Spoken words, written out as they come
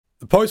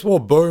post-war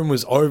boom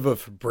was over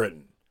for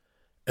Britain,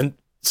 and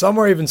some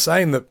were even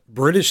saying that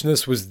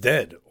Britishness was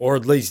dead, or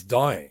at least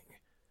dying.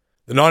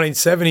 The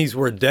 1970s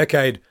were a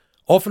decade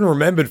often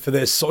remembered for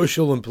their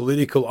social and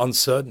political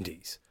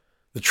uncertainties,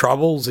 the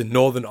troubles in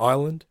Northern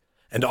Ireland,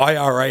 and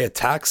IRA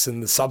attacks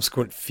and the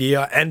subsequent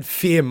fear and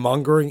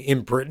fear-mongering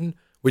in Britain,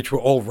 which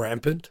were all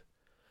rampant.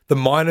 The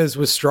miners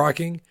were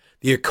striking,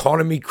 the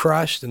economy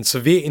crashed, and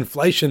severe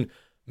inflation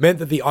meant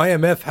that the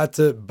IMF had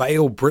to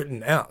bail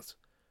Britain out.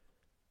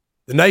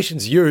 The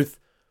nation's youth,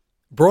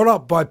 brought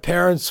up by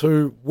parents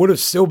who would have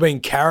still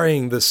been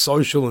carrying the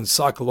social and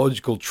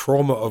psychological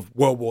trauma of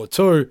World War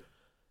II,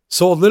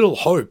 saw little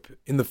hope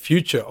in the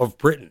future of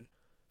Britain,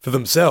 for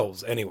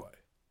themselves anyway.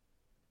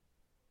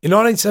 In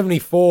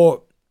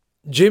 1974,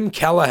 Jim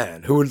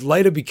Callaghan, who would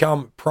later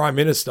become Prime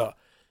Minister,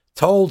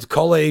 told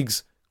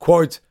colleagues,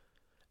 quote,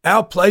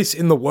 "Our place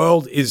in the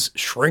world is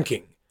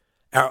shrinking.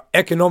 Our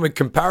economic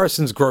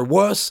comparisons grow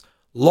worse.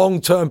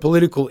 Long-term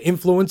political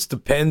influence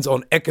depends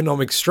on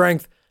economic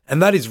strength,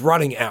 and that is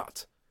running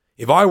out.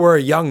 If I were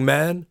a young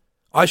man,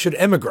 I should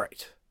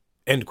emigrate."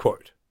 End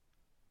quote.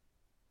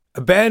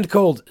 A band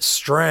called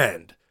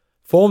Strand,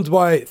 formed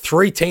by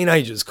three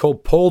teenagers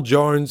called Paul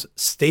Jones,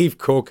 Steve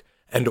Cook,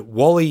 and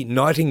Wally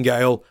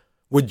Nightingale,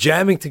 were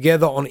jamming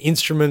together on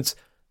instruments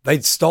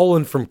they'd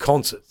stolen from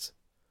concerts.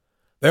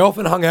 They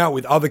often hung out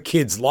with other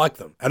kids like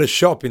them at a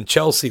shop in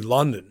Chelsea,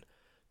 London,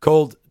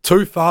 called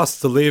Too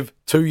Fast to Live,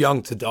 Too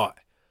Young to Die,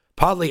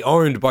 partly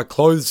owned by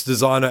clothes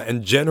designer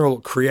and general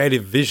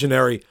creative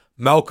visionary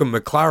Malcolm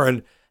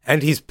McLaren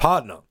and his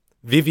partner,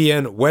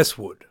 Vivienne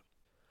Westwood.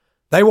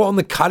 They were on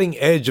the cutting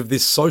edge of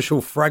this social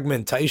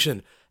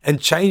fragmentation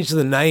and changed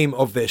the name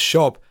of their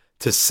shop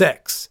to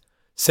Sex,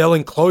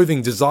 selling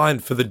clothing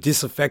designed for the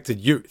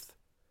disaffected youth.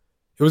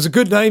 It was a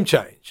good name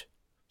change.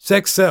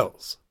 Sex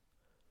sells.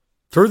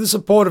 Through the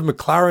support of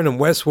McLaren and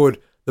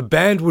Westwood, the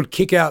band would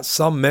kick out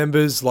some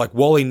members like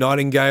Wally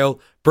Nightingale,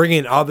 bring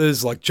in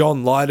others like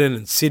John Lydon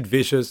and Sid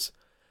Vicious,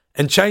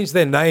 and change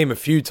their name a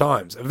few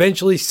times,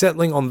 eventually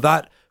settling on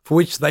that for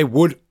which they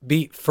would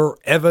be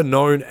forever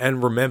known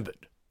and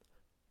remembered.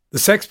 The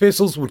Sex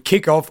Pistols would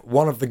kick off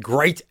one of the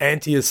great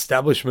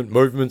anti-establishment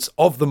movements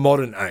of the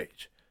modern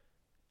age.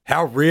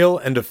 How real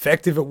and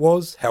effective it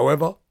was,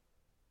 however,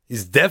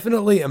 is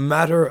definitely a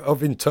matter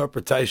of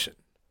interpretation.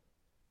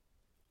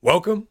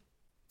 Welcome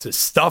to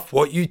Stuff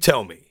What You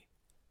Tell Me.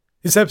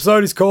 This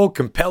episode is called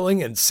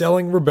Compelling and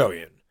Selling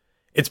Rebellion.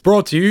 It's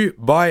brought to you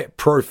by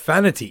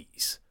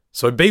Profanities,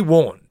 so be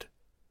warned.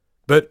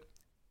 But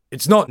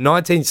it's not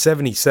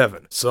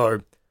 1977,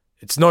 so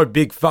it's no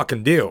big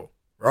fucking deal,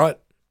 right?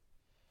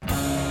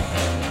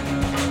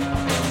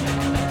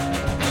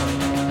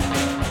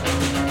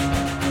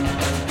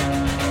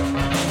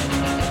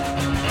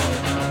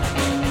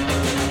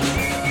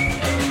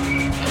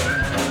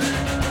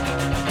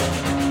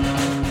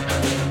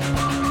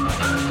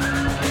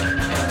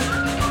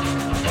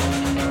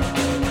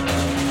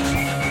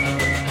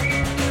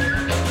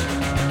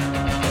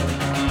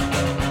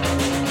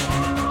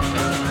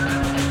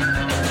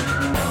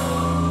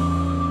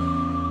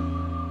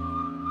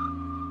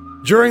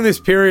 During this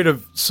period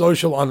of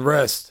social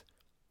unrest,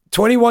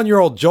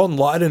 21-year-old John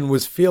Lydon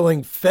was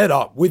feeling fed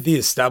up with the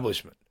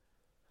establishment.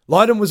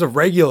 Lydon was a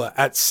regular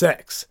at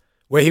Sex,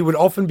 where he would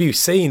often be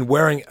seen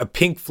wearing a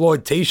Pink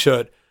Floyd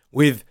t-shirt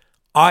with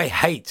 "I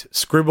hate"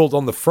 scribbled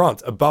on the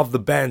front above the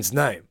band's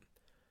name.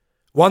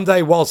 One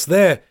day whilst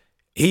there,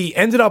 he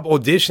ended up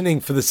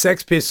auditioning for the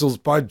Sex Pistols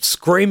by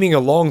screaming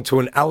along to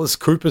an Alice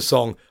Cooper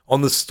song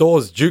on the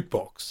store's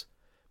jukebox.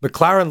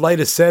 McLaren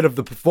later said of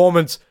the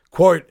performance,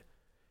 quote,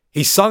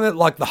 "He sung it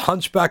like the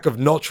Hunchback of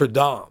Notre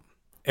Dame,"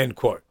 end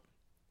quote.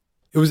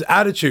 It was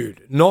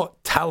attitude,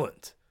 not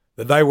talent,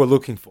 that they were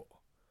looking for.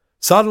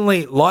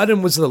 Suddenly,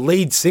 Lydon was the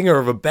lead singer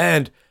of a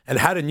band and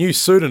had a new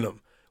pseudonym,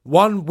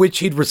 one which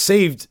he'd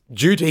received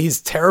due to his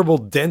terrible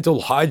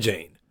dental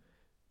hygiene: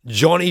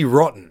 Johnny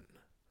Rotten.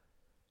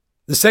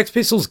 The Sex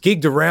Pistols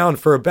gigged around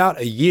for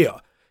about a year,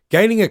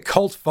 gaining a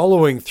cult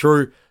following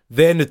through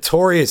their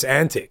notorious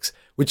antics,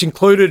 which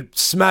included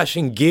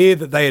smashing gear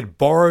that they had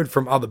borrowed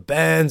from other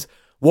bands,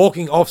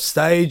 walking off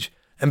stage,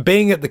 and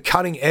being at the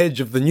cutting edge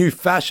of the new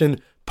fashion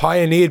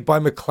pioneered by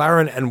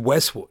McLaren and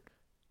Westwood.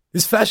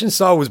 This fashion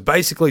style was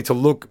basically to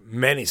look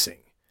menacing.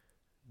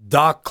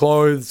 Dark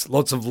clothes,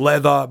 lots of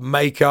leather,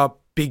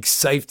 makeup, big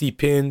safety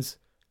pins,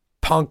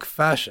 punk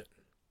fashion.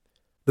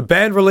 The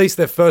band released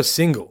their first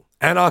single,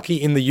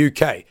 Anarchy in the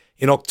UK,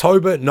 in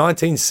October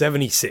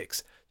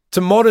 1976,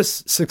 to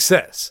modest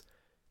success.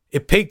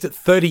 It peaked at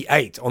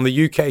 38 on the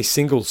UK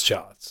singles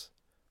charts.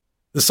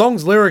 The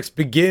song's lyrics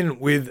begin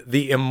with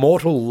the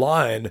immortal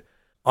line,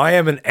 "I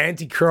am an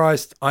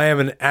antichrist, I am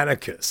an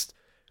anarchist,"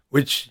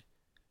 which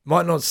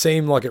might not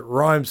seem like it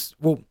rhymes.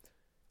 Well,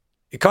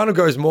 it kind of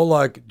goes more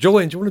like,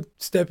 Julian, do you want to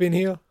step in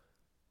here?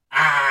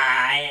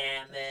 I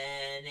am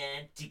an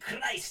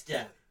antichrist,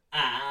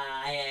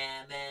 I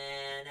am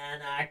an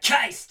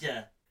anarchist.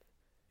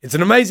 It's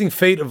an amazing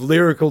feat of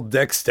lyrical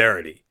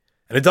dexterity,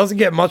 and it doesn't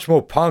get much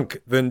more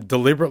punk than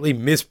deliberately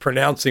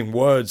mispronouncing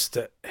words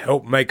to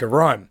help make a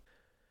rhyme.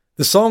 The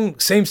The song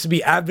seems to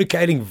be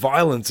advocating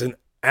violence and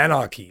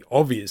anarchy,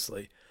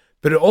 obviously,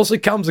 but it also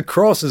comes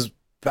across as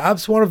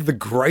perhaps one of the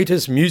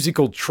greatest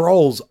musical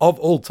trolls of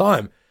all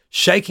time,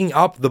 shaking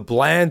up the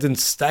bland and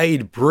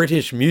staid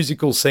British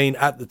musical scene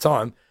at the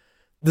time.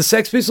 The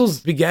Sex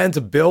Pistols began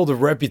to build a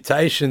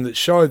reputation that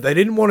showed they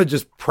didn't want to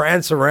just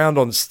prance around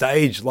on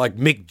stage like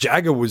Mick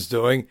Jagger was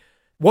doing.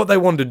 What they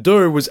wanted to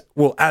do was,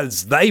 well,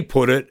 as they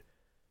put it,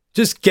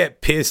 just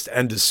get pissed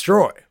and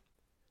destroy.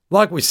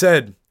 Like we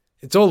said,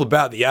 it's all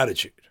about the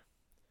attitude.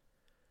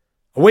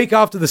 A week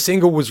after the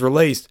single was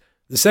released,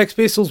 the Sex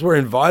Pistols were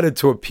invited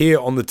to appear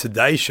on The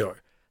Today Show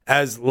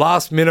as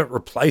last-minute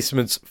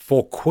replacements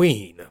for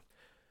Queen.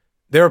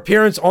 Their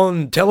appearance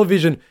on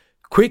television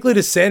quickly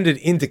descended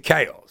into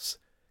chaos.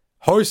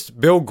 Host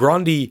Bill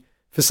Grundy,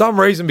 for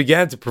some reason,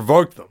 began to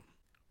provoke them.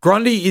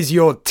 Grundy is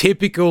your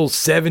typical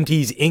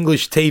 70s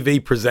English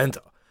TV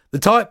presenter, the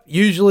type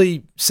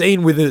usually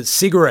seen with a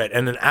cigarette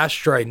and an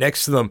ashtray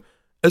next to them,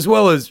 as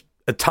well as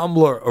a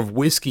tumbler of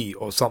whiskey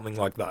or something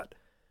like that.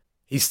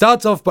 He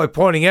starts off by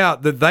pointing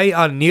out that they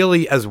are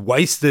nearly as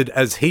wasted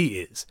as he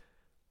is,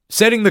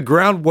 setting the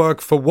groundwork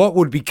for what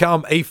would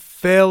become a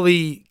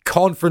fairly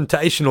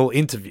confrontational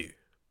interview.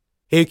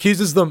 He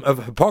accuses them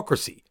of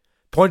hypocrisy,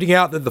 pointing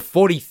out that the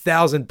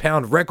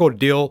 £40,000 record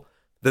deal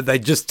that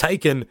they'd just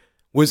taken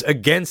was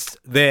against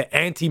their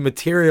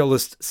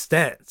anti-materialist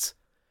stance.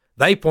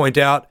 They point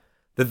out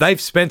that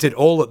they've spent it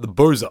all at the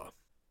boozer.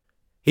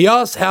 He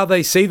asks how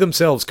they see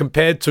themselves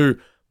compared to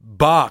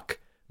Bach,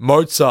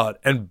 Mozart,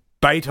 and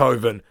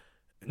Beethoven.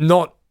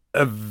 Not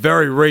a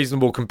very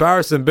reasonable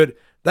comparison, but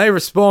they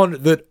respond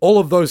that all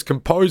of those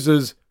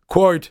composers,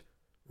 quote,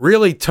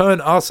 really turn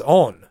us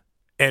on,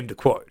 end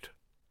quote.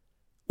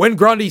 When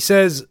Grundy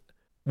says,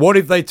 what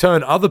if they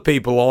turn other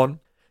people on?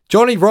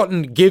 Johnny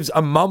Rotten gives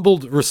a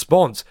mumbled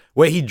response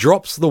where he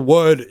drops the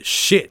word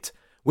shit,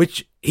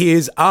 which he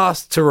is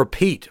asked to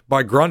repeat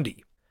by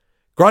Grundy.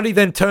 Grundy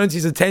then turns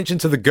his attention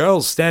to the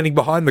girls standing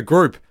behind the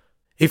group.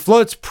 He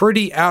flirts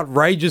pretty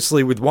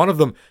outrageously with one of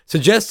them,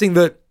 suggesting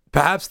that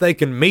perhaps they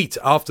can meet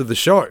after the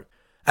show.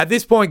 At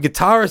this point,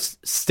 guitarist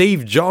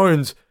Steve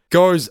Jones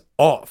goes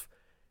off.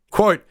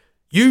 Quote,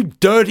 you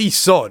dirty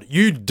sod,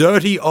 you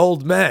dirty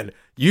old man,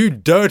 you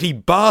dirty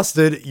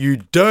bastard, you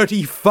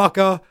dirty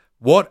fucker,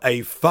 what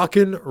a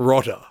fucking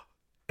rotter,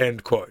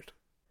 end quote.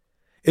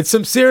 It's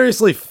some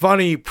seriously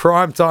funny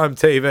primetime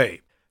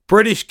TV.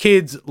 British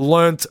kids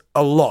learnt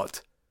a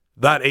lot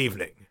that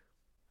evening.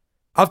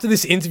 After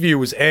this interview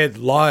was aired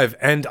live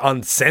and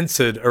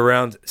uncensored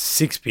around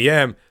 6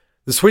 p.m,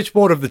 the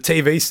switchboard of the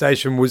TV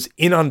station was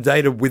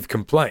inundated with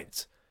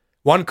complaints.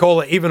 One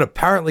caller even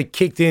apparently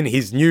kicked in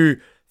his new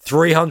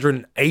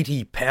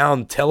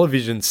 380-pound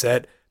television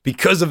set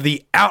because of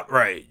the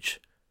outrage.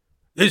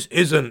 This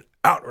is an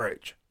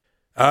outrage.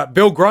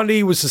 Bill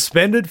Grundy was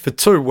suspended for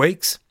 2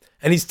 weeks,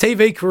 and his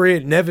TV career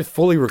never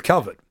fully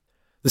recovered.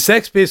 The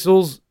Sex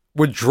Pistols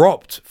were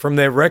dropped from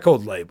their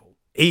record label,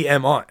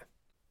 EMI.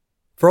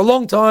 For a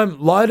long time,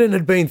 Lydon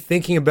had been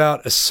thinking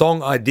about a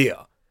song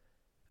idea.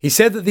 He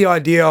said that the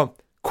idea,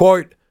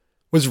 quote,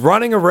 was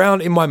running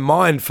around in my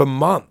mind for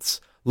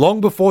months, long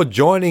before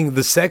joining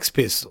the Sex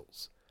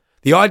Pistols.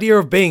 The idea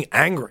of being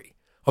angry,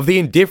 of the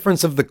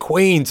indifference of the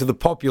Queen to the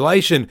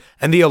population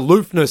and the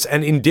aloofness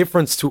and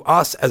indifference to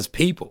us as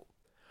people.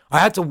 I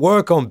had to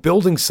work on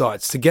building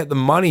sites to get the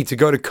money to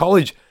go to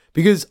college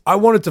because I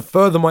wanted to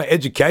further my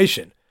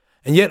education,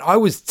 and yet I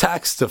was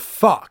taxed to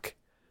fuck.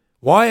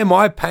 Why am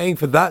I paying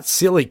for that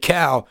silly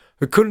cow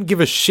who couldn't give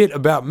a shit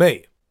about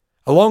me?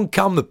 Along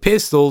come the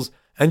Pistols,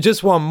 and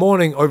just one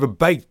morning over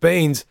baked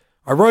beans,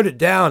 I wrote it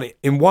down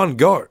in one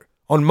go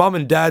on mum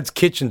and dad's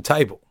kitchen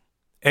table,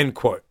 end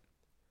quote.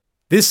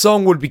 This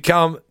song would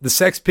become the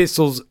Sex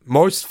Pistols'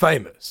 most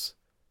famous,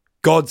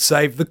 God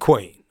Save the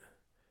Queen.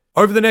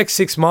 Over the next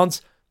 6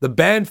 months, the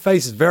band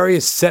faced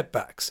various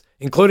setbacks,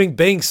 including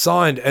being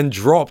signed and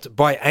dropped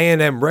by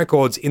A&M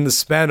Records in the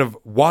span of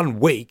 1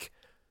 week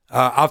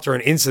after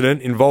an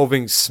incident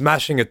involving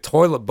smashing a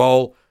toilet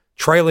bowl,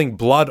 trailing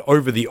blood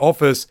over the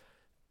office,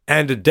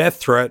 and a death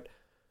threat.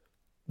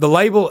 The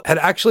label had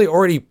actually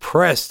already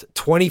pressed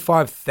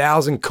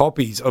 25,000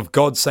 copies of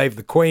God Save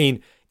the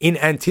Queen in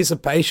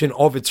anticipation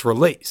of its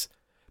release,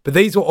 but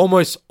these were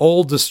almost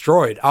all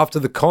destroyed after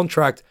the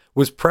contract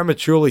was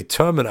prematurely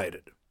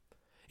terminated.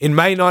 In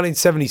May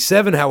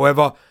 1977,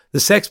 however, the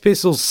Sex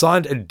Pistols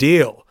signed a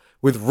deal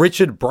with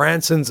Richard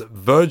Branson's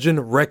Virgin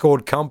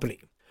Record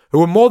Company, who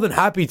were more than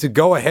happy to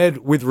go ahead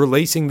with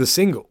releasing the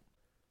single.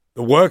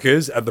 The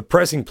workers at the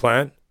pressing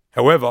plant,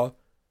 however,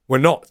 were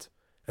not,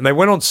 and they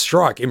went on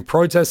strike in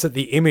protest at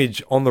the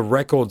image on the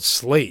record's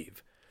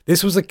sleeve.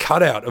 This was a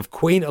cutout of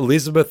Queen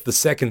Elizabeth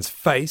II's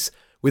face,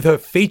 with her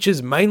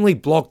features mainly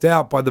blocked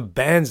out by the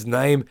band's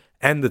name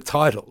and the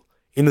title,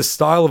 in the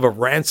style of a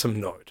ransom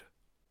note.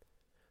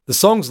 The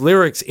song's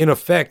lyrics, in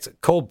effect,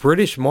 call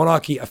British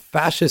monarchy a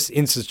fascist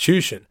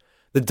institution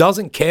that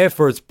doesn't care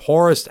for its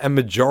poorest and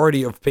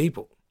majority of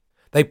people.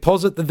 They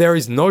posit that there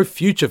is no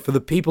future for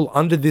the people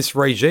under this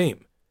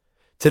regime.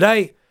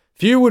 Today,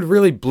 few would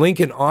really blink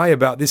an eye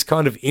about this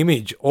kind of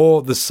image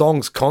or the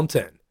song's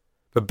content.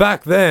 But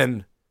back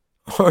then,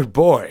 oh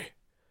boy.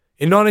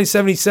 In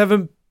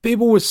 1977,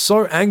 people were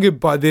so angered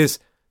by this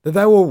that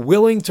they were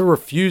willing to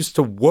refuse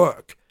to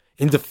work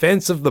in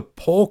defense of the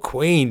poor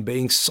Queen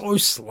being so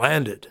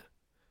slandered.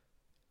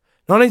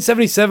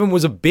 1977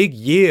 was a big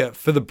year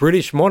for the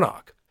British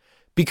monarch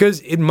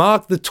because it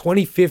marked the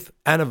 25th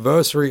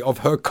anniversary of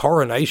her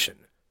coronation.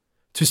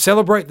 To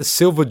celebrate the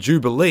Silver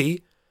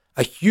Jubilee,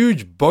 a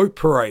huge boat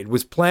parade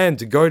was planned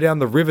to go down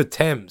the River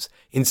Thames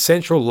in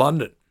central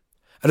London.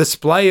 A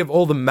display of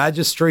all the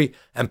majesty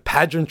and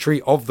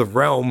pageantry of the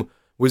realm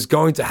was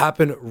going to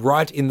happen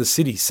right in the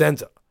city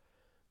centre.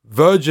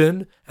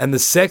 Virgin and the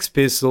Sex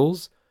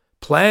Pistols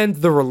planned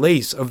the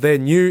release of their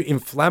new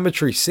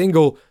inflammatory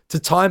single to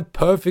time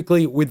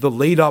perfectly with the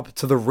lead up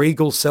to the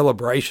regal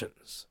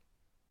celebrations.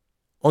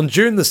 On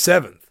June the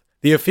 7th,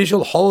 the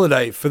official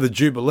holiday for the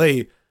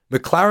Jubilee,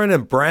 McLaren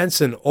and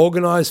Branson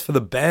organised for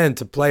the band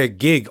to play a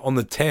gig on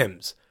the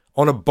Thames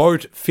on a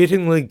boat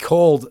fittingly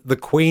called the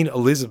Queen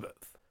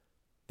Elizabeth.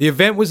 The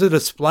event was a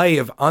display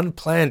of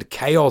unplanned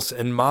chaos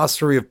and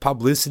mastery of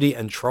publicity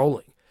and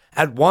trolling,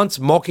 at once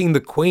mocking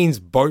the Queen's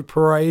boat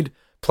parade,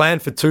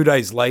 planned for 2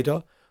 days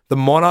later, the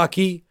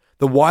monarchy,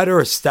 the wider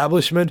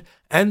establishment,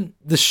 and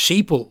the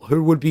sheeple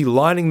who would be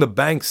lining the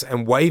banks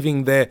and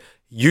waving their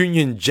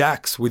Union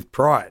Jacks with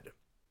pride.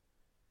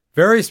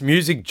 Various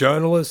music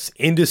journalists,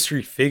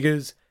 industry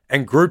figures,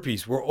 and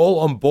groupies were all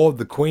on board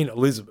the Queen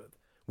Elizabeth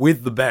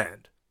with the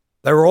band.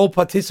 They were all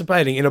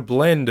participating in a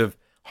blend of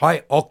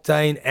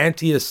high-octane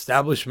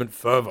anti-establishment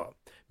fervour,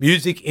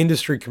 music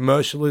industry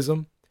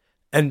commercialism,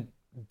 and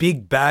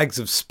big bags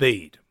of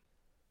speed.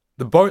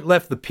 The boat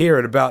left the pier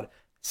at about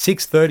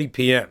 6:30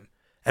 p.m.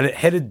 and it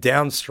headed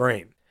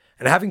downstream.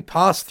 And having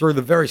passed through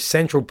the very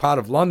central part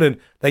of London,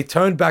 they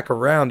turned back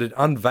around and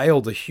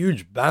unveiled a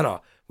huge banner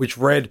which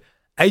read,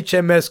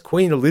 HMS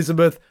Queen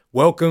Elizabeth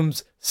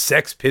welcomes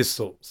Sex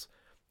Pistols.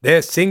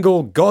 Their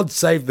single, God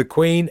Save the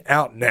Queen,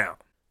 out now.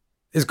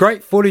 There's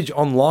great footage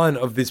online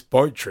of this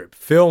boat trip,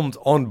 filmed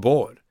on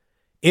board.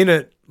 In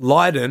it,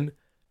 Lydon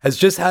has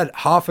just had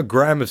 0.5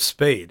 gram of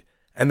speed,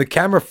 and the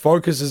camera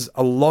focuses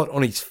a lot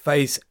on his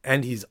face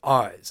and his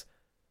eyes.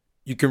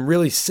 You can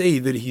really see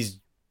that he's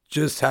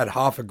just had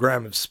 0.5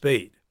 gram of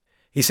speed.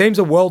 He seems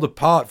a world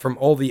apart from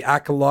all the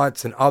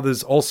acolytes and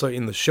others also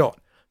in the shot,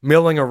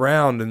 milling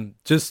around and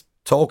just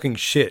talking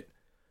shit.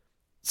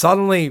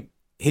 Suddenly,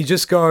 he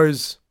just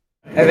goes,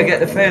 Ever get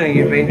the feeling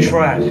you've been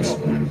trapped?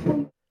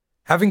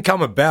 Having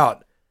come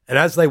about, and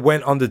as they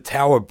went under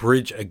Tower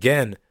Bridge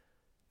again,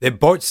 their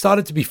boat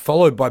started to be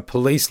followed by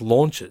police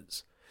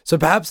launches. So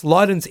perhaps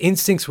Lydon's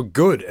instincts were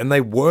good and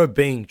they were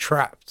being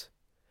trapped.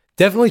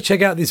 Definitely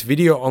check out this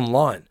video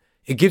online.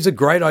 It gives a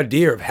great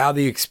idea of how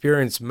the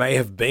experience may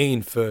have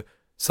been for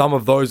some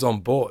of those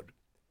on board.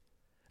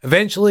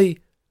 Eventually,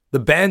 the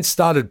band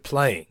started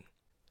playing.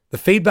 The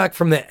feedback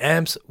from their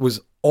amps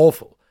was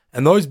awful,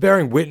 and those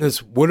bearing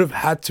witness would have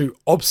had to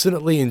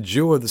obstinately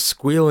endure the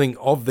squealing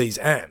of these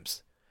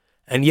amps.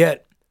 And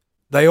yet,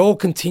 they all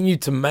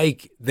continued to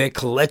make their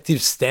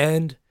collective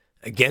stand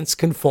against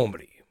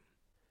conformity.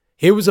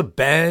 Here was a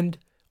band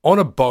on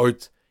a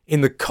boat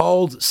in the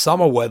cold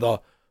summer weather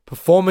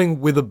performing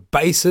with a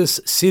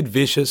bassist, Sid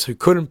Vicious, who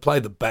couldn't play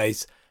the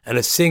bass, and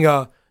a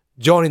singer,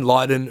 Johnny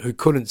Lydon, who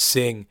couldn't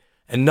sing,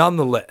 and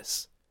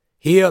nonetheless,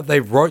 here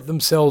they wrote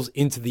themselves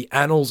into the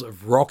annals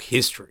of rock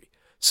history,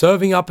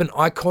 serving up an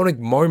iconic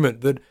moment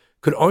that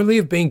could only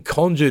have been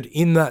conjured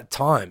in that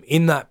time,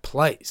 in that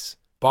place,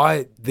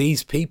 by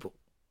these people.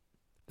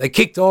 They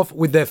kicked off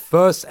with their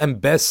first and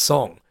best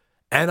song,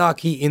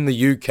 Anarchy in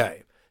the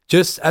UK,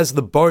 just as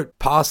the boat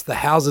passed the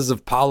Houses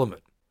of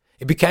Parliament.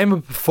 It became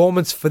a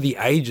performance for the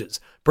ages,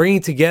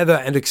 bringing together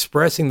and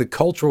expressing the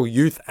cultural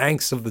youth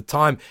angst of the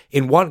time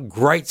in one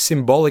great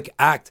symbolic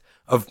act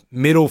of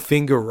middle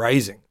finger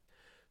raising.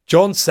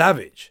 John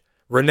Savage,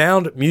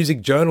 renowned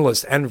music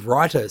journalist and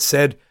writer,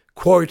 said,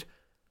 quote,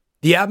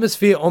 "The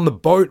atmosphere on the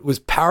boat was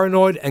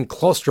paranoid and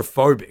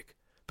claustrophobic,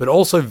 but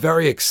also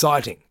very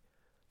exciting.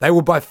 They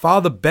were by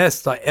far the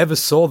best I ever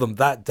saw them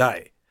that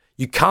day.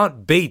 You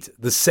can't beat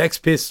the Sex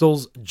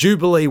Pistols,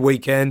 Jubilee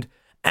Weekend,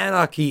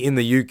 Anarchy in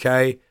the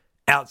UK,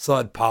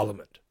 outside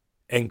Parliament."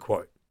 End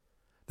quote.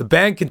 The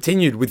band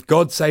continued with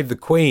God Save the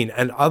Queen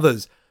and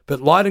others,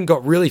 but Lydon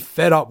got really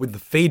fed up with the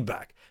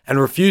feedback and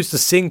refused to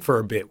sing for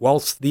a bit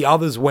whilst the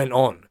others went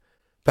on.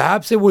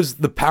 Perhaps it was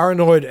the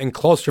paranoid and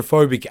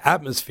claustrophobic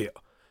atmosphere,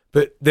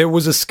 but there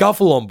was a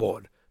scuffle on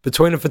board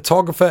between a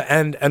photographer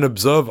and an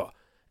observer.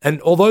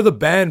 And although the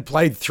band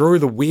played through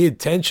the weird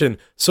tension,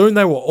 soon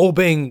they were all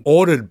being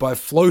ordered by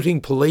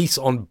floating police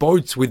on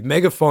boats with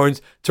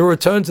megaphones to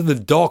return to the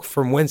dock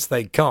from whence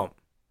they'd come.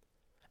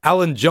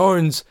 Alan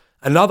Jones,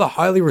 another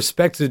highly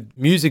respected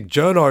music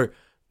journo,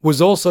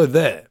 was also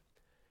there.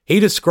 He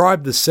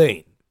described the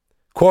scene.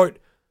 Quote,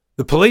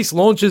 "The police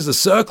launches are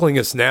circling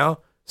us now,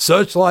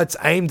 searchlights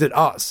aimed at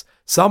us,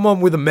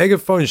 someone with a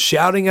megaphone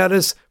shouting at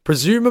us,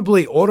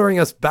 presumably ordering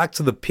us back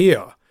to the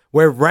pier,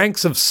 where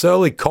ranks of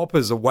surly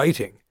coppers are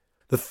waiting.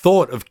 the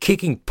thought of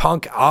kicking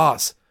punk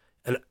ass,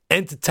 an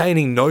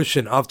entertaining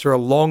notion after a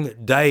long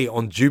day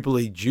on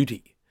Jubilee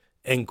duty,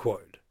 end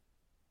quote.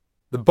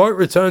 The boat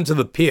returned to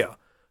the pier,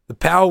 the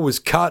power was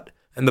cut,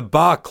 and the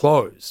bar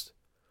closed.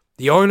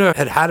 The owner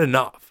had had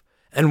enough,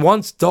 and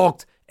once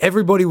docked,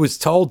 everybody was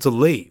told to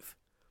leave.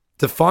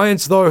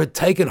 Defiance, though, had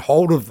taken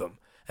hold of them,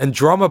 and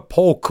drummer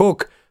Paul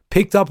Cook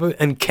picked up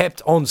and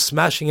kept on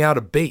smashing out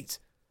a beat.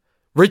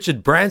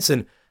 Richard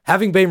Branson,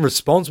 having been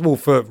responsible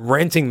for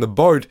renting the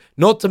boat,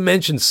 not to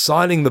mention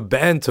signing the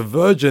band to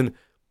Virgin,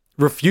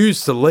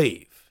 refused to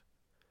leave.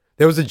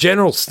 There was a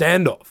general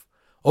standoff,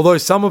 although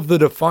some of the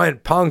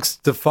Defiant punks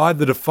defied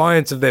the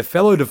defiance of their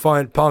fellow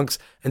Defiant punks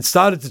and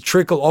started to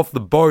trickle off the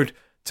boat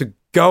to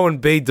go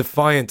and be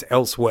defiant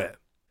elsewhere.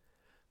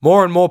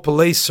 More and more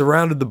police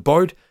surrounded the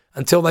boat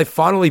until they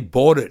finally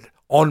boarded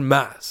en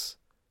masse.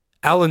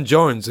 Alan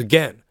Jones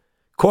again,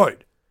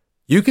 quote,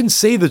 "You can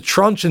see the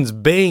truncheons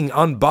being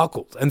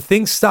unbuckled and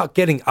things start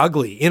getting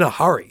ugly in a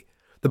hurry.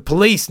 The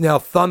police now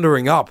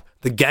thundering up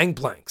the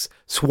gangplanks,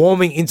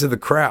 swarming into the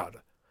crowd.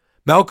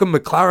 Malcolm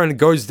McLaren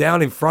goes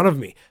down in front of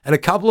me and a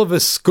couple of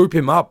us scoop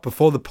him up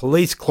before the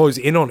police close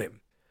in on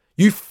him.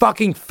 'You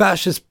fucking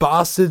fascist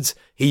bastards,'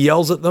 he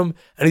yells at them,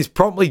 and is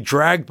promptly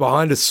dragged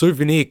behind a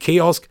souvenir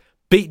kiosk,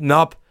 beaten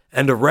up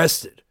and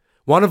arrested.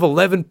 One of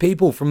 11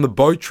 people from the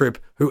boat trip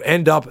who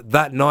end up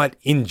that night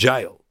in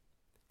jail."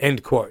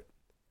 End quote.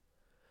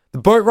 The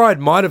boat ride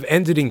might have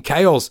ended in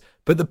chaos,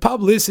 but the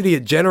publicity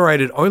it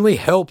generated only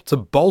helped to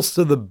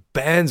bolster the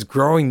band's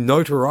growing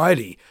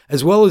notoriety,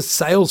 as well as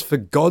sales for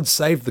God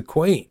Save the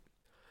Queen.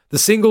 The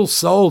single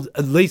sold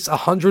at least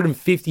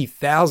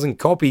 150,000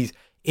 copies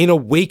in a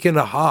week and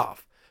a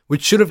half,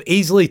 which should have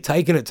easily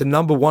taken it to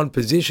number one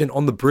position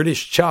on the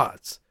British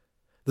charts.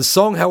 The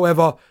song,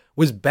 however,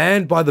 was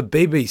banned by the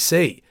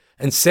BBC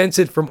and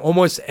censored from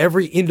almost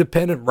every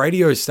independent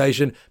radio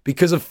station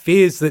because of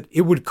fears that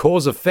it would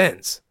cause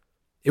offence.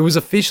 It was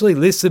officially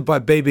listed by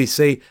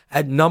BBC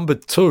at number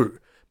 2,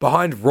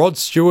 behind Rod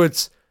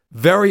Stewart's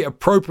very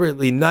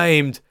appropriately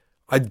named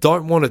 "I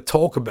Don't Want to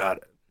Talk About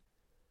It."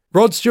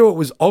 Rod Stewart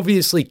was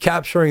obviously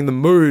capturing the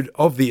mood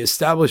of the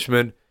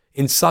establishment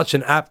in such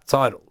an apt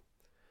title.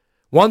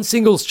 One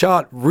Singles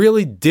Chart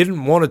really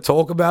didn't want to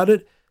talk about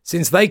it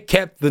since they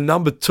kept the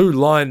number 2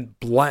 line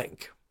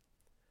blank.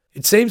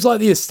 It seems like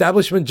the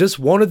establishment just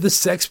wanted the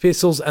Sex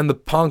Pistols and the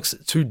punks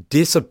to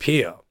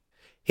disappear.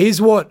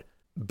 Here's what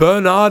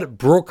Bernard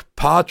Brooke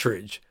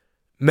Partridge,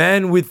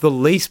 man with the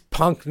least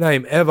punk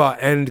name ever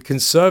and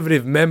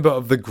conservative member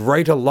of the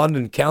Greater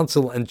London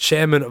Council and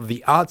chairman of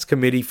the Arts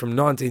Committee from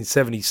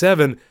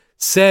 1977,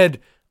 said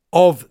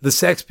of the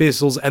Sex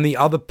Pistols and the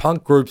other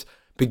punk groups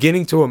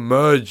beginning to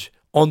emerge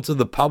onto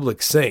the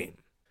public scene.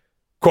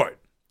 Quote,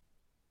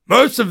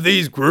 "Most of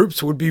these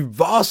groups would be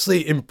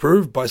vastly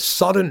improved by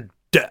sudden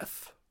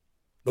death.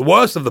 The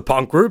worst of the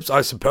punk groups,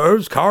 I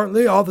suppose,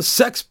 currently are the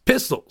Sex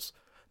Pistols.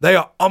 They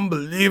are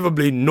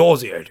unbelievably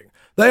nauseating.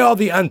 They are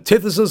the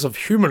antithesis of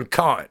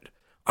humankind.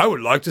 I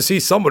would like to see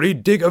somebody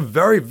dig a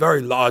very,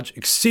 very large,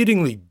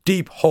 exceedingly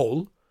deep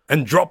hole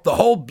and drop the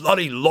whole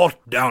bloody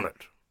lot down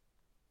it."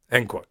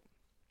 End quote.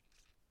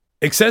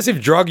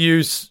 Excessive drug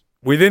use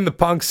within the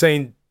punk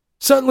scene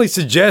certainly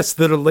suggests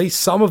that at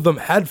least some of them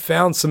had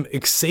found some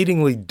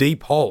exceedingly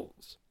deep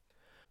holes.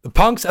 The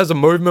punks as a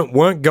movement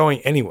weren't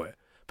going anywhere,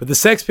 but the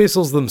Sex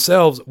Pistols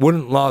themselves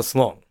wouldn't last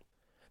long.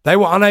 They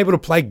were unable to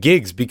play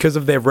gigs because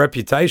of their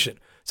reputation,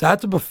 so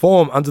had to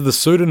perform under the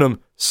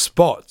pseudonym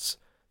Spots,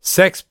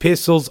 Sex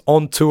Pistols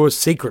on tour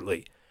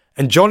secretly,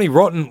 and Johnny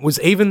Rotten was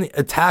even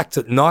attacked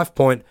at knife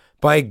point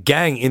by a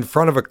gang in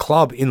front of a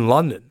club in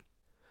London.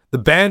 The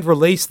band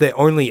released their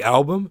only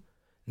album,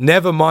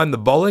 Never Mind the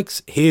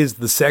Bollocks, Here's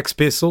the Sex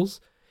Pistols,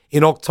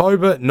 in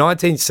October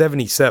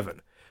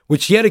 1977,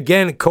 which yet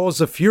again caused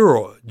a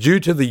furor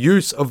due to the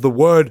use of the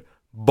word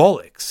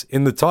bollocks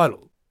in the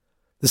title.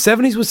 The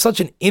 70s was such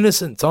an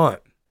innocent time.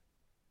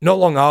 Not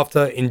long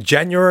after, in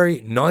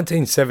January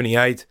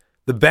 1978,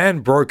 the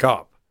band broke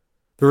up.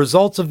 The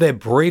results of their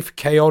brief,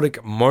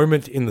 chaotic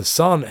moment in the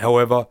sun,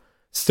 however,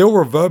 still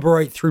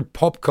reverberate through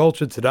pop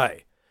culture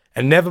today,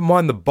 and Never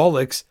Mind the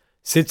Bollocks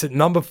sits at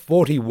number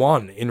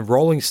 41 in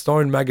Rolling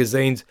Stone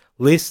magazine's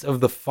list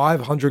of the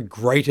 500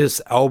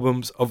 greatest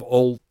albums of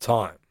all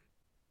time.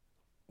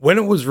 When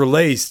it was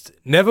released,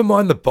 Never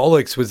Mind the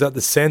Bollocks was at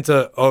the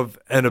center of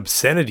an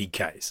obscenity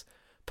case.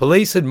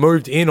 Police had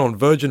moved in on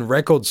Virgin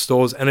Records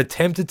stores and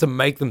attempted to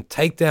make them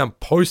take down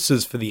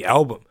posters for the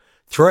album,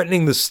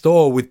 threatening the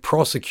store with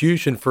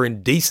prosecution for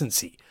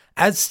indecency,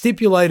 as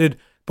stipulated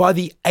by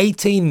the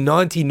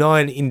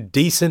 1899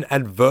 Indecent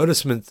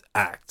Advertisements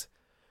Act.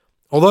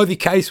 Although the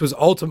case was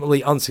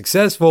ultimately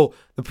unsuccessful,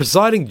 the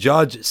presiding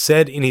judge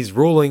said in his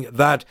ruling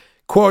that,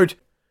 quote,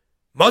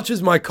 "Much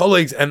as my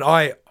colleagues and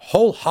I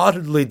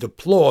wholeheartedly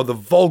deplore the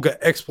vulgar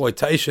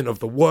exploitation of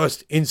the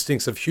worst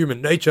instincts of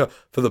human nature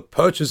for the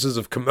purchases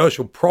of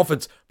commercial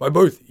profits by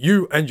both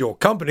you and your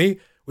company,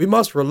 we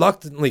must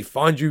reluctantly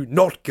find you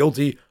not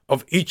guilty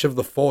of each of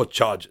the 4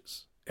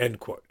 charges." End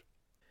quote.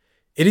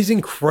 It is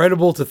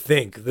incredible to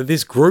think that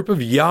this group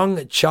of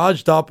young,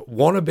 charged up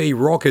wannabe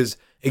rockers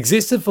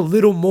existed for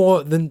little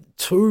more than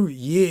 2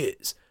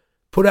 years,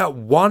 put out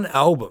one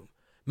album,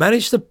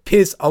 managed to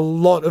piss a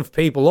lot of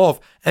people off,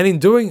 and in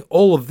doing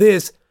all of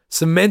this,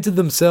 cemented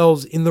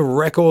themselves in the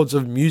records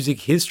of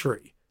music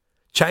history,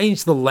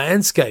 changed the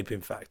landscape,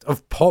 in fact,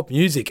 of pop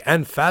music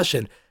and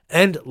fashion,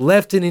 and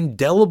left an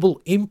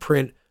indelible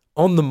imprint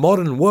on the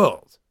modern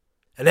world.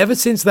 And ever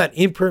since that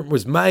imprint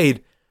was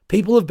made,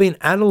 people have been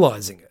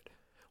analysing it.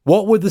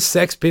 What were the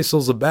Sex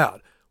Pistols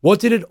about? What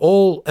did it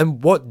all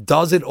and what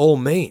does it all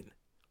mean?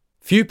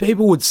 Few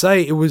people would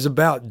say it was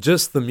about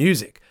just the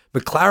music.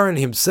 McLaren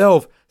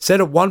himself said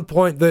at one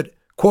point that,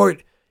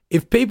 quote,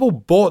 "If people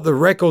bought the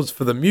records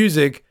for the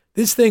music,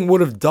 this thing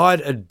would have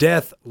died a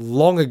death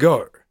long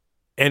ago,"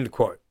 end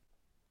quote.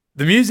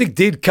 The music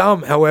did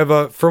come,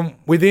 however, from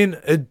within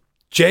a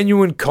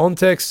genuine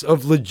context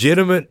of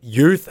legitimate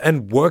youth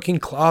and working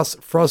class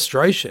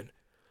frustration.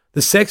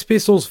 The Sex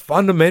Pistols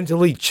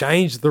fundamentally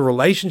changed the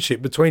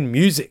relationship between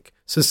music,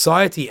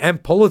 society,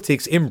 and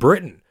politics in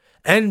Britain,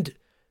 and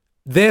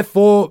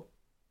therefore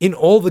in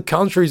all the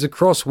countries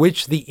across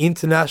which the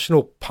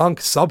international punk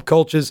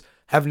subcultures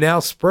have now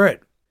spread.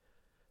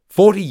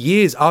 40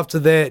 years after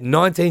their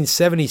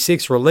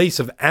 1976 release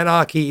of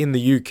Anarchy in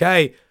the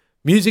UK,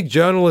 music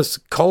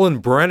journalist Colin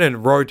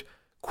Brennan wrote,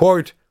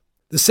 quote,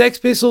 "The Sex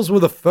Pistols were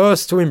the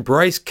first to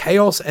embrace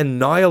chaos and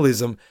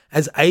nihilism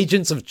as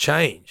agents of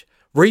change,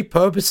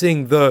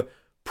 repurposing the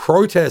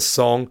protest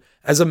song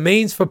as a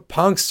means for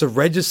punks to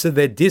register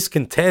their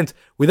discontent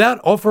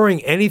without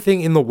offering anything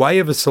in the way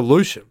of a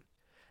solution.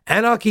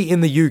 Anarchy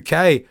in the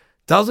UK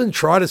doesn't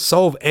try to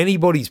solve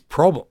anybody's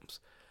problems,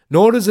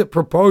 nor does it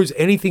propose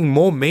anything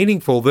more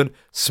meaningful than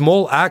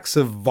small acts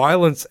of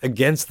violence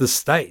against the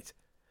state.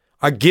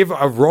 I give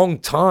a wrong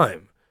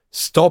time,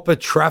 stop a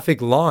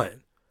traffic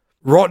line."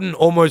 Rotten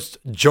almost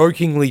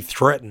jokingly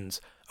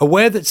threatens,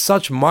 aware that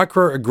such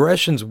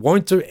microaggressions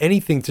won't do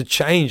anything to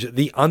change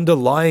the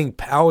underlying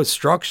power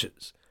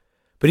structures.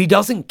 But he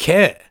doesn't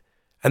care,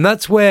 and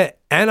that's where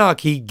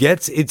Anarchy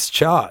gets its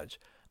charge.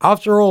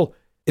 After all,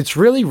 it's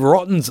really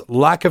Rotten's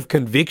lack of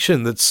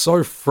conviction that's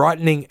so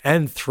frightening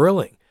and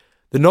thrilling.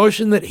 The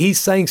notion that he's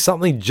saying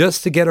something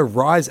just to get a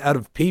rise out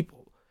of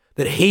people,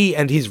 that he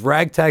and his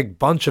ragtag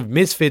bunch of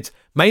misfits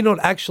may not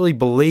actually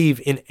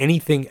believe in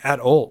anything at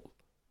all.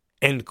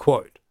 End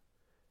quote.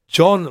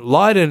 John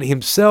Lydon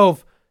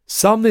himself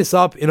summed this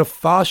up in a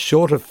far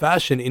shorter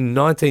fashion in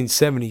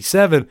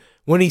 1977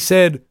 when he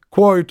said,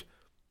 quote,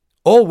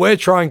 "All we're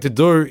trying to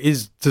do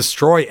is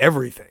destroy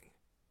everything,"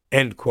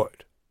 end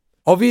quote.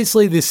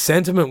 Obviously, this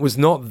sentiment was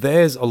not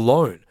theirs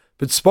alone,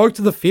 but spoke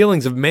to the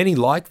feelings of many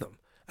like them,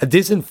 a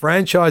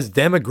disenfranchised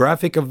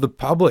demographic of the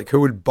public who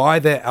would buy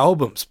their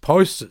albums,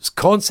 posters,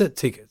 concert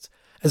tickets,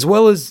 as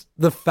well as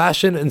the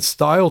fashion and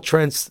style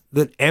trends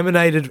that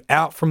emanated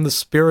out from the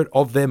spirit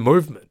of their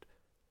movement.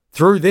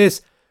 Through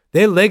this,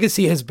 their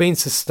legacy has been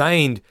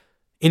sustained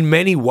in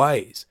many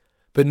ways,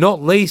 but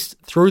not least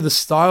through the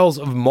styles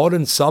of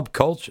modern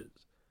subcultures.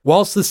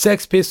 Whilst the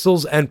Sex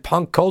Pistols and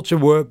punk culture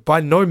were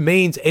by no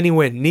means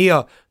anywhere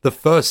near the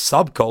first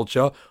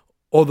subculture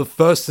or the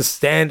first to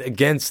stand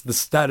against the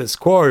status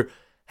quo,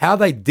 how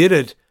they did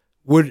it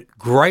would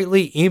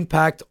greatly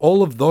impact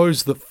all of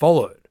those that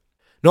followed.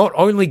 Not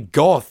only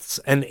goths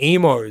and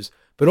emos,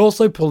 but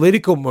also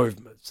political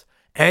movements,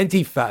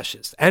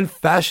 anti-fascist and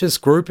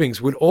fascist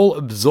groupings would all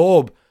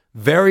absorb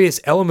various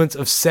elements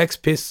of Sex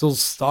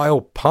Pistols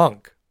style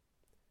punk.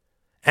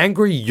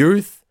 Angry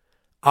youth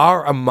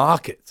are a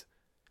market.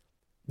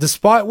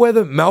 Despite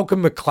whether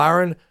Malcolm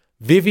McLaren,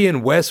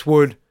 Vivienne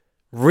Westwood,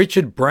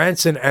 Richard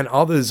Branson and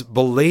others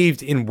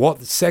believed in what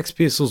the Sex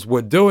Pistols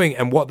were doing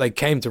and what they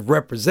came to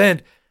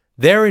represent,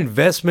 their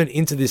investment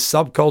into this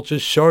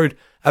subculture showed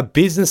a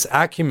business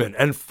acumen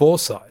and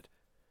foresight.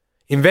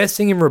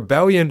 Investing in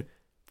rebellion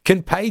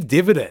can pay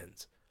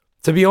dividends.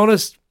 To be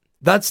honest,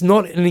 that's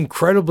not an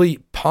incredibly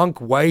punk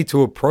way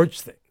to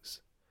approach things.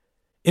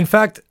 In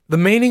fact, the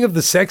meaning of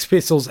the Sex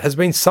Pistols has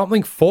been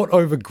something fought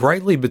over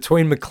greatly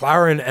between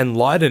McLaren and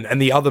Lydon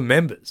and the other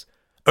members.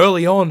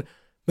 Early on,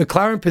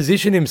 McLaren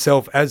positioned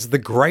himself as the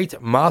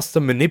great master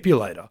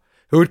manipulator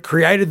who had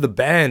created the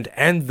band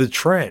and the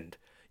trend,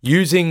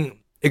 using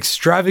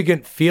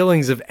extravagant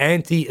feelings of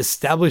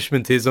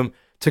anti-establishmentism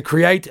to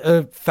create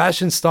a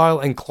fashion style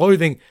and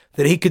clothing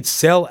that he could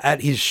sell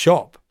at his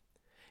shop.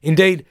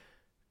 Indeed,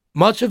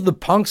 much of the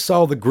punk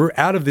style that grew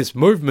out of this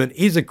movement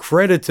is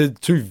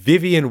accredited to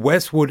Vivienne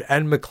Westwood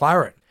and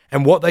McLaren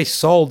and what they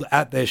sold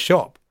at their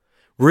shop.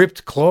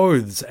 Ripped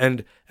clothes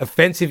and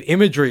offensive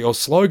imagery or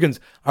slogans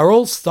are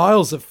all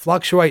styles that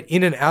fluctuate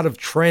in and out of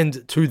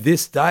trend to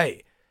this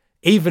day.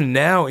 Even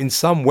now, in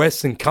some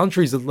Western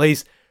countries at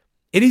least,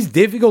 it is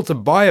difficult to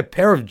buy a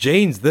pair of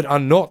jeans that are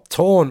not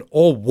torn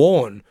or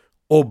worn,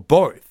 or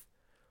both.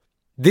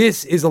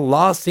 This is a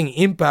lasting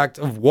impact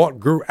of what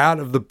grew out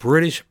of the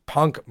British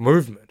punk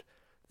movement.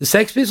 The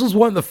Sex Pistols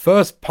weren't the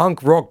first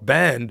punk rock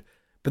band,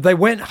 but they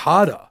went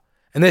harder,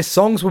 and their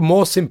songs were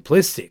more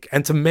simplistic,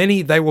 and to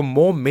many they were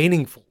more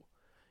meaningful.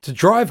 to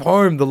drive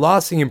home the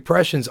lasting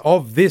impressions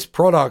of this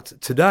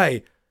product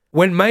today,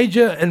 when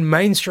major and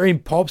mainstream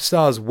pop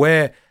stars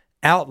wear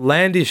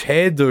outlandish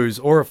hairdos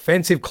or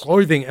offensive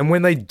clothing, and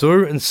when they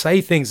do and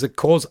say things that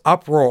cause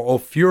uproar or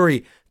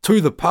fury to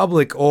the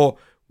public or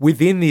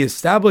within the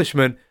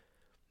establishment,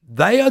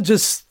 they are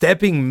just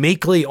stepping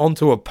meekly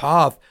onto a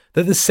path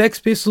that the Sex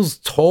Pistols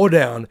tore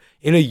down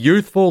in a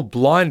youthful,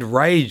 blind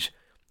rage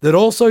that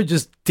also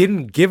just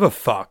didn't give a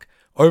fuck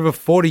over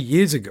 40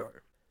 years ago.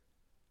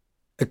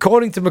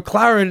 According to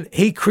McLaren,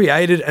 he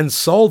created and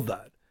sold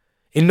that.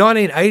 In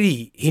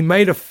 1980, he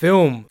made a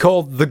film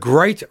called The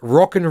Great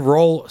Rock and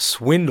Roll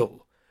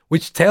Swindle,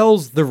 which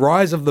tells the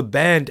rise of the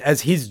band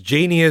as his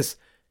genius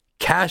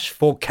cash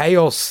for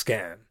chaos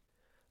scam.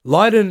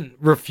 Lydon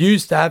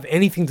refused to have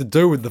anything to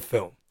do with the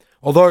film,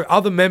 although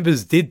other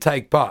members did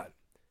take part.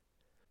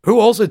 Who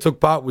also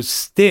took part was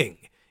Sting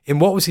in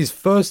what was his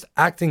first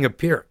acting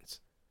appearance.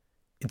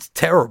 It's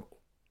terrible.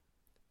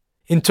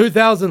 In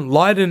 2000,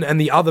 Lydon and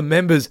the other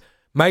members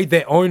made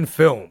their own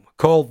film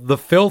called The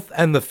Filth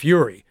and the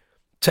Fury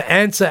to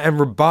answer and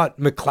rebut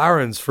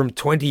McLaren's from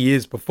 20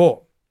 years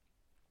before.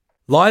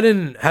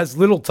 Lydon has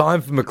little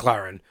time for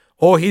McLaren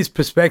or his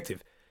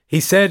perspective.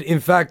 He said, in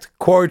fact,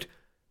 quote,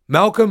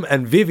 "Malcolm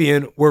and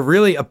Vivian were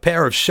really a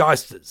pair of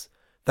shysters.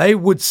 They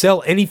would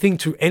sell anything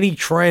to any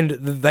trend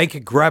that they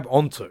could grab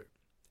onto."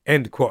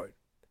 End quote.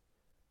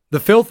 The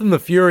Filth and the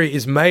Fury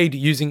is made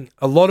using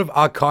a lot of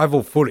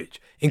archival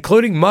footage,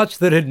 including much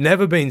that had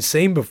never been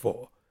seen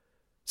before,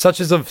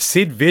 such as of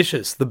Sid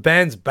Vicious, the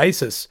band's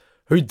bassist,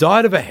 who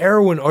died of a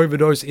heroin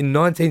overdose in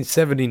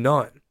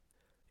 1979.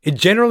 It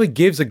generally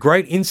gives a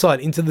great insight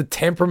into the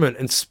temperament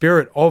and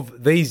spirit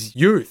of these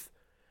youth.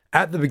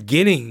 At the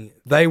beginning,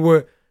 they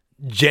were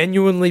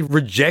genuinely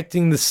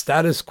rejecting the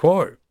status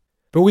quo.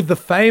 But with the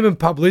fame and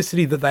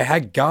publicity that they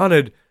had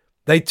garnered,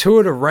 they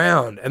toured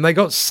around and they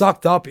got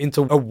sucked up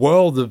into a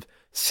world of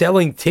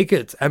selling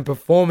tickets and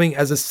performing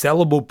as a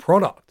sellable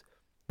product.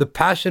 The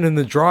passion and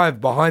the drive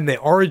behind their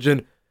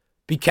origin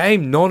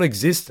became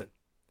non-existent.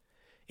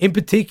 In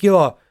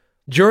particular,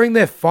 during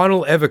their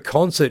final ever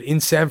concert in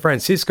San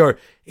Francisco,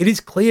 it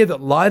is clear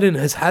that Lydon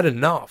has had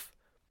enough.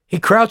 He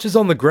crouches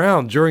on the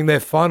ground during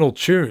their final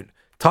tune,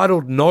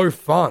 titled No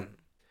Fun.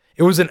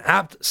 It was an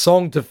apt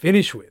song to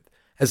finish with,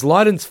 as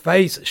Lydon's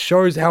face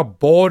shows how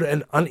bored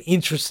and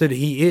uninterested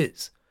he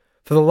is.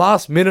 For the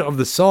last minute of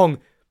the song,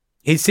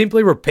 he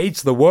simply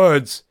repeats the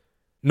words,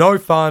 "No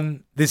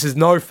fun, this is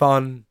no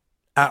fun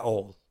at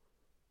all."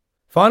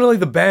 Finally,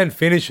 the band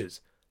finishes.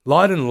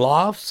 Lydon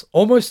laughs,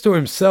 almost to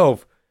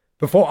himself,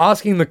 before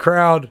asking the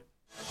crowd,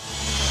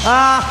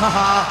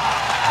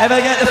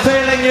 Ever get the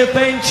feeling you've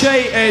been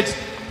cheated?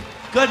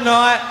 Good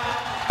night.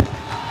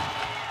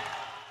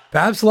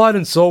 Perhaps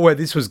Lydon saw where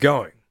this was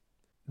going.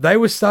 They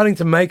were starting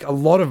to make a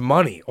lot of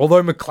money,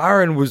 although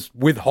McLaren was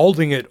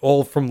withholding it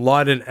all from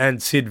Lydon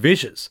and Sid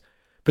Vicious.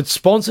 But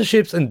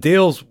sponsorships and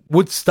deals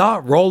would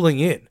start rolling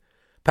in.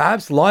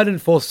 Perhaps Lydon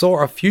foresaw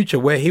a future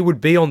where he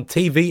would be on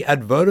TV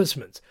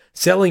advertisements,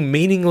 selling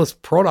meaningless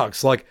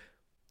products like,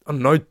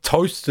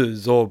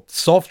 toasters or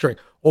soft drink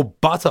or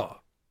butter.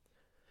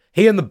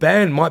 He and the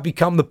band might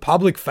become the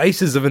public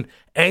faces of an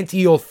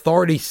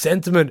anti-authority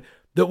sentiment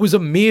that was a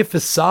mere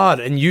facade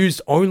and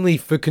used only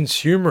for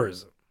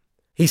consumerism.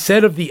 He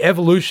said of the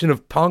evolution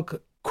of punk,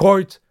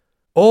 quote,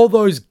 "All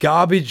those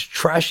garbage,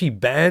 trashy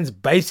bands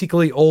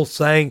basically all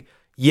saying,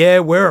 yeah,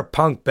 we're a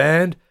punk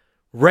band,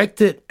 wrecked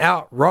it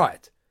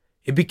outright.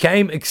 It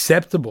became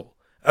acceptable,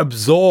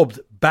 absorbed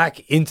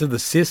back into the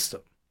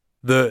system.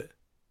 The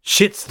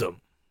shitstem,"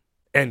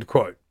 end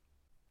quote.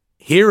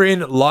 Herein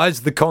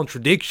lies the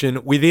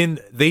contradiction within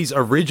these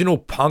original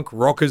punk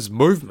rockers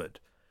movement.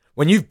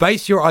 When you've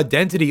based your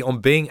identity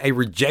on being a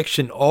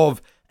rejection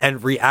of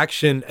and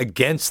reaction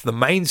against the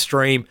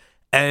mainstream,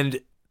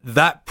 and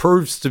that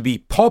proves to be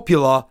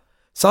popular,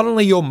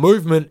 suddenly your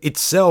movement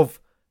itself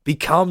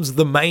becomes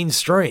the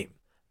mainstream.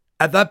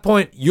 At that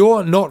point,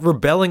 you're not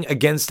rebelling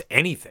against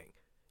anything.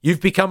 You've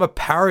become a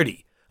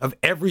parody of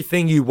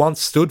everything you once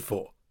stood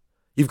for.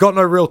 You've got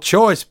no real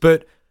choice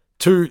but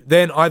to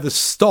then either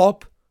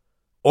stop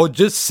or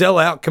just sell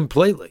out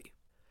completely.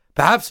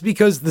 Perhaps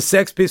because the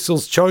Sex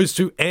Pistols chose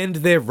to end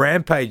their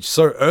rampage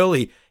so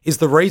early is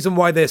the reason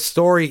why their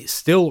story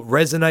still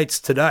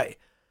resonates today.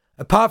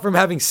 Apart from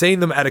having seen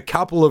them at a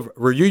couple of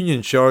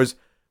reunion shows,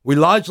 we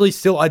largely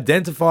still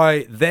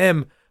identify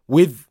them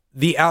with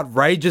the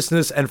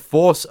outrageousness and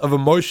force of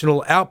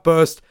emotional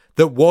outburst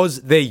that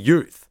was their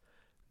youth.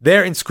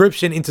 Their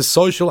inscription into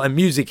social and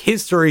music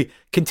history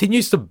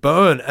continues to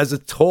burn as a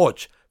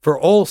torch for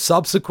all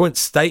subsequent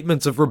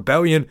statements of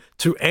rebellion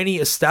to any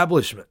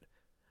establishment.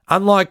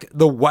 Unlike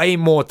the way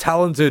more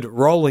talented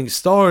Rolling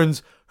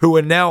Stones, who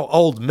are now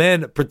old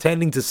men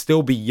pretending to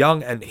still be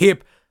young and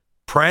hip,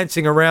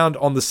 prancing around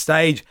on the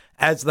stage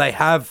as they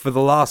have for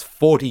the last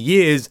 40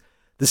 years,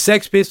 the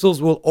Sex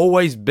Pistols will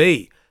always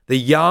be the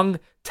young,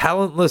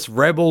 talentless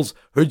rebels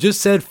who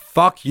just said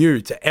fuck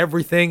you to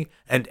everything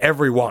and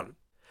everyone.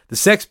 The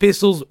Sex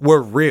Pistols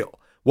were real.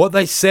 What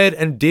they said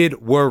and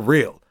did were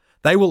real.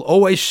 They will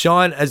always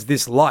shine as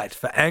this light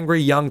for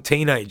angry young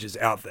teenagers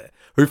out there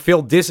who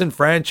feel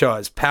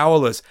disenfranchised,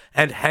 powerless,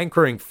 and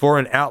hankering for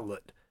an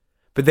outlet.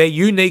 But their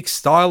unique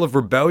style of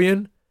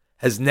rebellion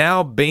has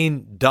now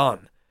been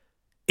done.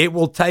 It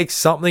will take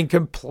something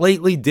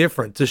completely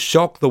different to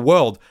shock the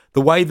world,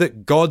 the way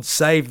that God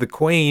Save the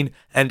Queen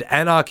and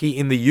Anarchy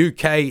in the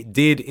UK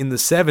did in the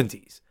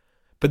 70s.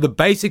 But the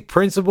basic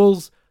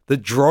principles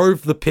that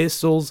drove the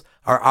Pistols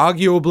are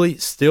arguably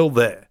still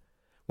there.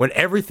 When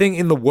everything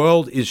in the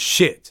world is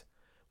shit,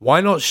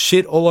 why not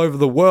shit all over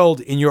the world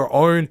in your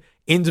own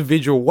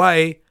individual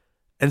way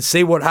and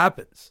see what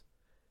happens?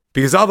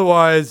 Because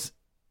otherwise,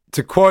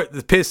 to quote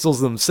the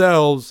Pistols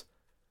themselves,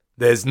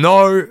 there's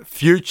no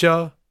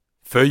future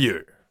for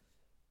you.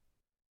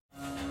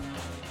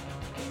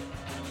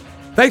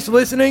 Thanks for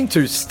listening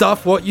to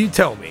Stuff What You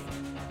Tell Me.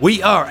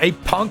 We are a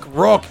punk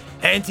rock,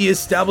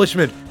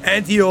 anti-establishment,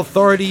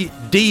 anti-authority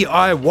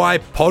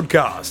DIY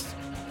podcast.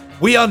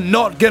 We are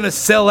not going to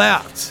sell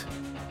out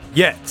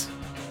yet,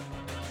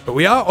 but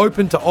we are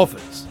open to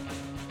offers.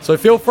 So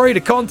feel free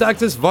to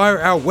contact us via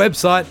our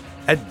website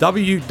at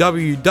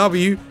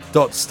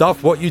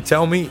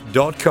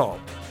www.stuffwhatyoutellme.com.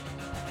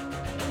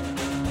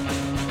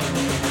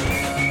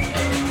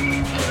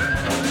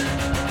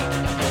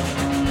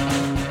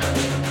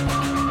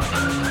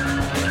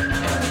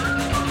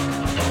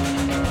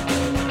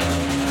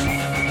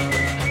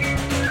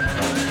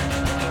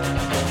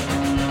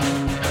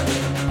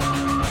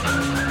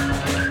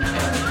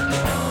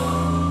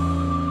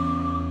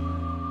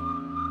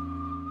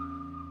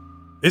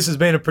 This has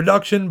been a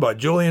production by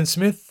Julian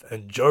Smith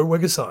and Joe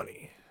Wegasani.